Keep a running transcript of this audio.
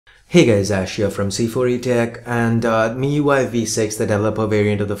Hey guys, Ash here from C4E Tech, and MIUI V6, the developer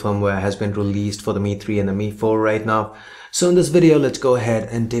variant of the firmware, has been released for the Mi3 and the Mi4 right now. So in this video, let's go ahead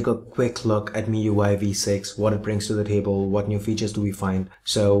and take a quick look at MIUI V6, what it brings to the table, what new features do we find.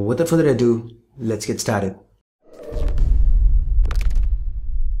 So without further ado, let's get started.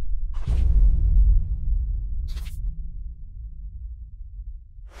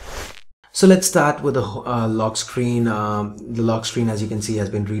 So let's start with the lock screen. The lock screen, as you can see, has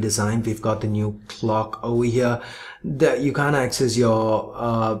been redesigned. We've got the new clock over here that you can't access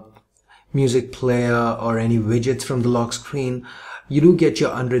your music player or any widgets from the lock screen. You do get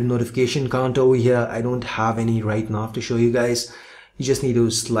your unread notification count over here. I don't have any right now to show you guys. You just need to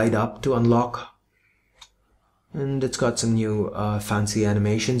slide up to unlock, and it's got some new fancy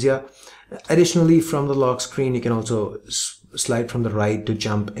animations here. Additionally, from the lock screen, you can also slide from the right to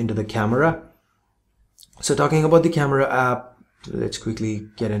jump into the camera. So talking about the camera app, let's quickly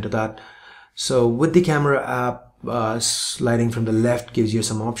get into that. So with the camera app, sliding from the left gives you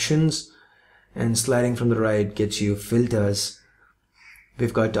some options, and sliding from the right gets you filters.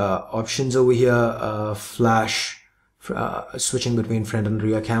 We've got options over here, flash, switching between front and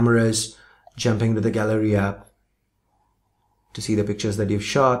rear cameras, jumping to the gallery app to see the pictures that you've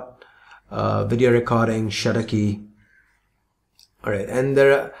shot, video recording, shutter key. Alright, and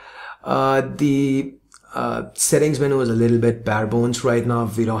there the settings menu is a little bit bare bones right now.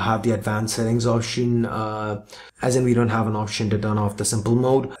 We don't have the advanced settings option, as in we don't have an option to turn off the simple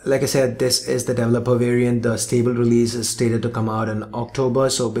mode. Like I said, this is the developer variant. The stable release is stated to come out in October,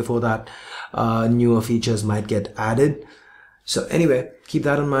 so before that newer features might get added. So anyway, keep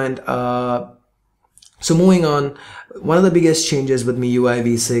that in mind. So moving on, one of the biggest changes with MIUI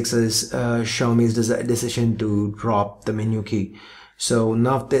V6 is Xiaomi's decision to drop the menu key. So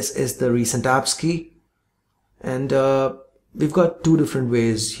now this is the recent apps key, and we've got two different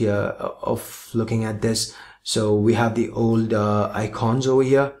ways here of looking at this. So we have the old icons over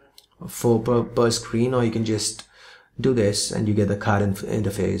here per screen, or you can just do this and you get the card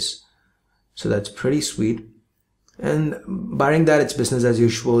interface. So that's pretty sweet. And barring that, it's business as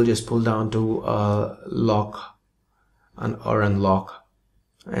usual. Just pull down to lock or unlock,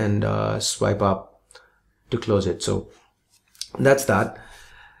 and swipe up to close it. So that's that.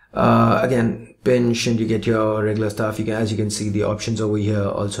 Again, pinch and you get your regular stuff. As you can see, the options over here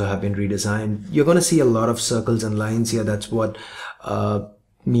also have been redesigned. You're going to see a lot of circles and lines here. That's what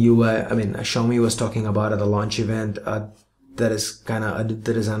Xiaomi was talking about at the launch event. That is kind of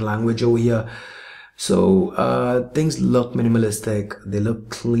the design language over here. So things look minimalistic, they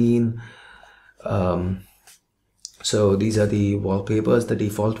look clean. So these are the wallpapers, the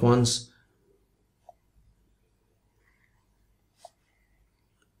default ones.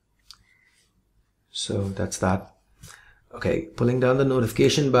 So that's that. Okay, pulling down the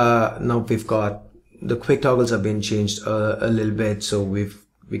notification bar, now we've got the quick toggles have been changed a little bit, so we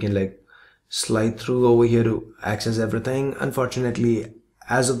can like slide through over here to access everything. Unfortunately,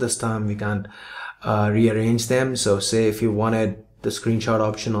 as of this time, we can't rearrange them. So say if you wanted the screenshot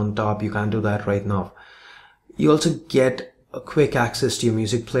option on top, you can't do that right now. You also get a quick access to your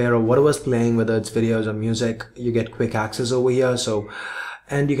music player or whatever's playing, whether it's videos or music. You get quick access over here. So,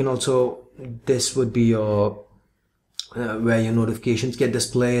 and you can also, this would be your where your notifications get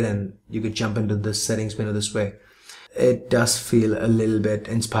displayed, and you could jump into the settings menu this way. It does feel a little bit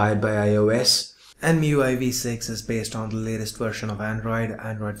inspired by iOS. And MIUI V6 is based on the latest version of Android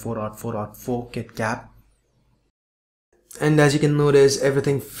 4.4.4 KitKat. And as you can notice,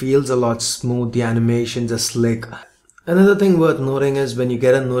 everything feels a lot smooth, the animations are slick. Another thing worth noting is when you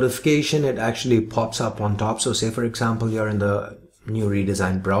get a notification, it actually pops up on top. So say for example, you're in the new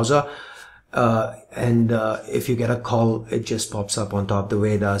redesigned browser, and if you get a call, it just pops up on top the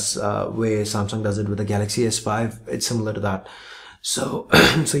way it does, way Samsung does it with the Galaxy S5. It's similar to that. So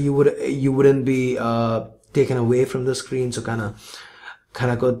so you wouldn't be taken away from the screen. So kind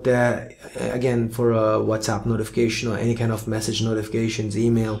of good there. Again, for a WhatsApp notification or any kind of message notifications,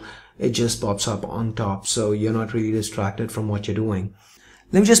 email, it just pops up on top, so you're not really distracted from what you're doing.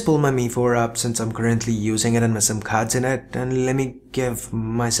 Let me just pull my Mi4 up since I'm currently using it and my SIM card's in it, and let me give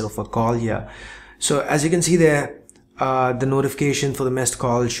myself a call here. So as you can see there, the notification for the missed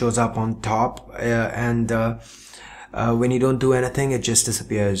call shows up on top, and when you don't do anything, it just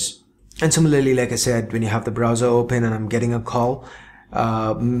disappears. And similarly, like I said, when you have the browser open and I'm getting a call,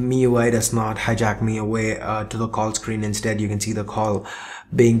 MIUI does not hijack me away to the call screen. Instead, you can see the call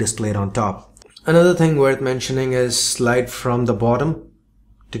being displayed on top. Another thing worth mentioning is slide from the bottom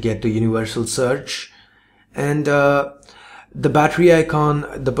to get to universal search, and The battery icon,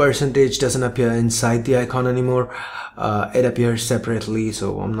 the percentage doesn't appear inside the icon anymore. It appears separately,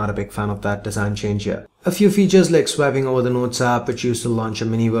 so I'm not a big fan of that design change here. A few features like swiping over the Notes app, which used to launch a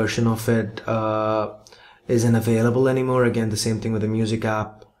mini version of it, isn't available anymore. Again, the same thing with the music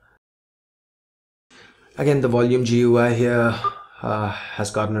app. Again, the volume GUI here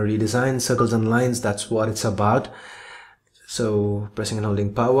has gotten a redesign. Circles and lines, that's what it's about. So pressing and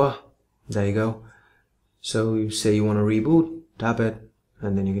holding power, there you go. So you say you want to reboot, tap it,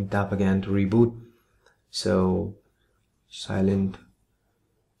 and then you can tap again to reboot. So silent.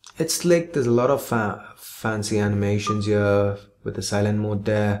 It's slick. There's a lot of fancy animations here with the silent mode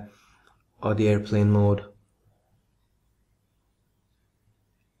there, or the airplane mode.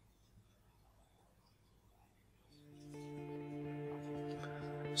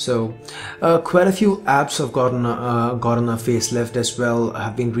 So quite a few apps have gotten a facelift as well,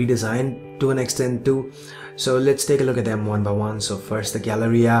 have been redesigned to an extent too. So let's take a look at them one by one. So first, the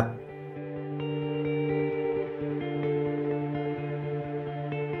gallery app.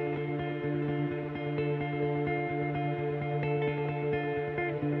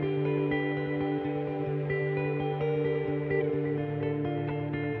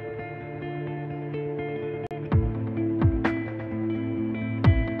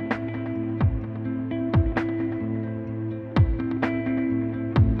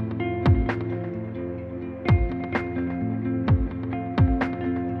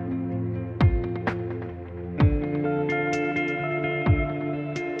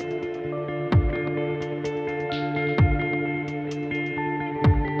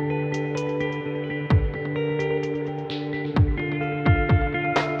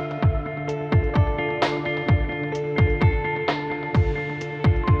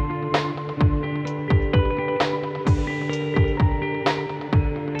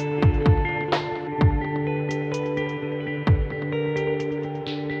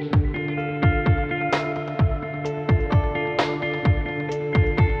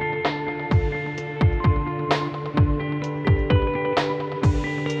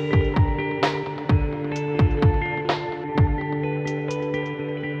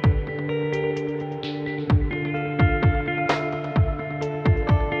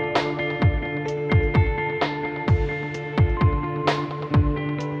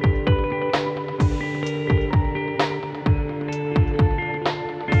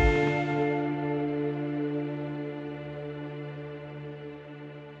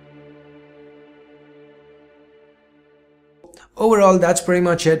 Overall, that's pretty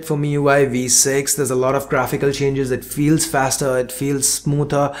much it for MIUI V6. There's a lot of graphical changes. It feels faster, it feels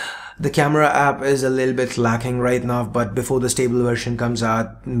smoother. The camera app is a little bit lacking right now, but before the stable version comes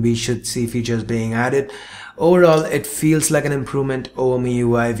out, we should see features being added. Overall, it feels like an improvement over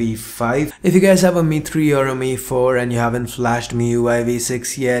MIUI V5. If you guys have a Mi3 or a Mi4 and you haven't flashed MIUI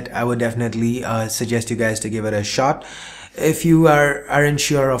V6 yet, I would definitely suggest you guys to give it a shot. If you aren't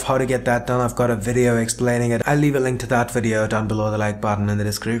sure of how to get that done, I've got a video explaining it. I'll leave a link to that video down below the like button in the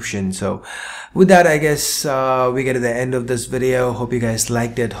description. So with that, I guess we get to the end of this video. Hope you guys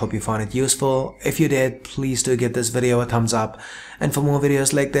liked it. Hope you found it useful. If you did, please do give this video a thumbs up. And for more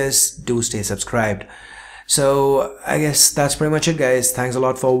videos like this, do stay subscribed. So I guess that's pretty much it, guys. Thanks a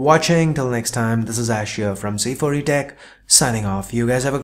lot for watching. Till next time, this is Ash here from C4E Tech signing off. You guys have a